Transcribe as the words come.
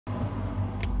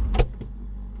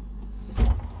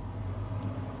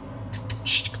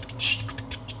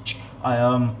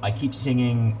I keep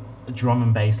singing drum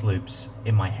and bass loops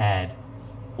in my head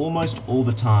almost all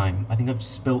the time. I think I've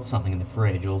spilt something in the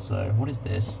fridge also. What is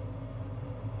this?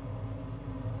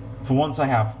 For once I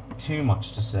have too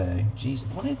much to say. Jeez,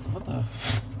 what the what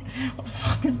the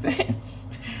fuck is this?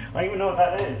 I don't even know what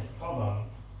that is. Hold on.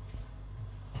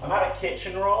 I'm at a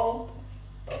kitchen roll.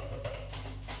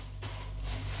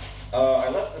 I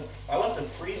left the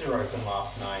freezer open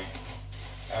last night.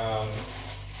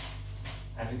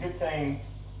 It's a good thing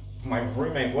my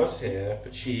roommate was here,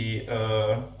 but she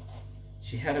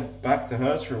headed back to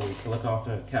hers for a week to look after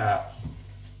her cats.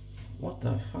 What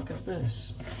the fuck is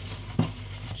this?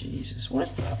 Jesus, what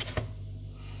is that?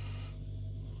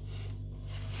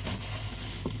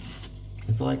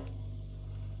 It's like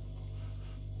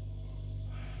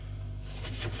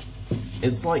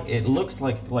it looks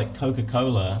like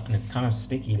Coca-Cola, and it's kind of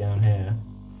sticky down here,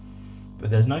 but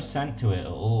there's no scent to it at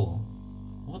all.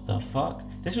 What the fuck?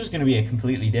 This was going to be a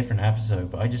completely different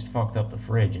episode, but I just fucked up the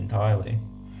fridge entirely.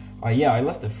 Yeah, I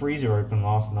left the freezer open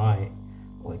last night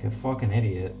like a fucking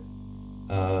idiot,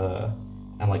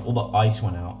 and like all the ice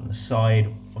went out, and the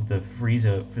side of the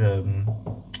freezer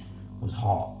was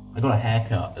hot. I got a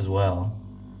haircut as well.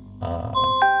 My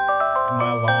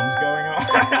alarm's going off.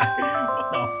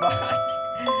 What the fuck?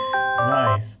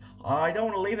 Nice. I don't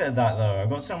want to leave it at that though. I've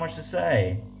got so much to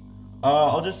say.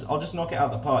 I'll just knock it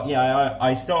out the park. Yeah,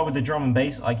 I start with the drum and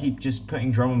bass. I keep just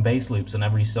putting drum and bass loops on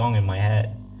every song in my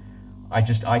head. I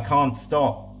can't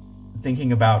stop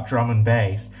thinking about drum and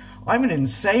bass. I'm an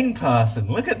insane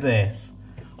person. Look at this.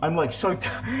 I'm like so.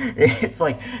 It's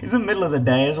the middle of the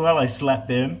day as well. I slept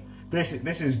in. This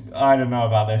is. I don't know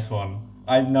about this one.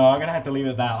 I'm gonna have to leave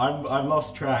it at that. I've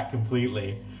lost track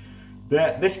completely.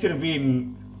 This could have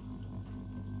been.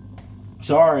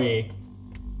 Sorry.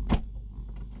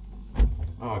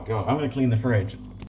 Oh god, I'm gonna clean the fridge.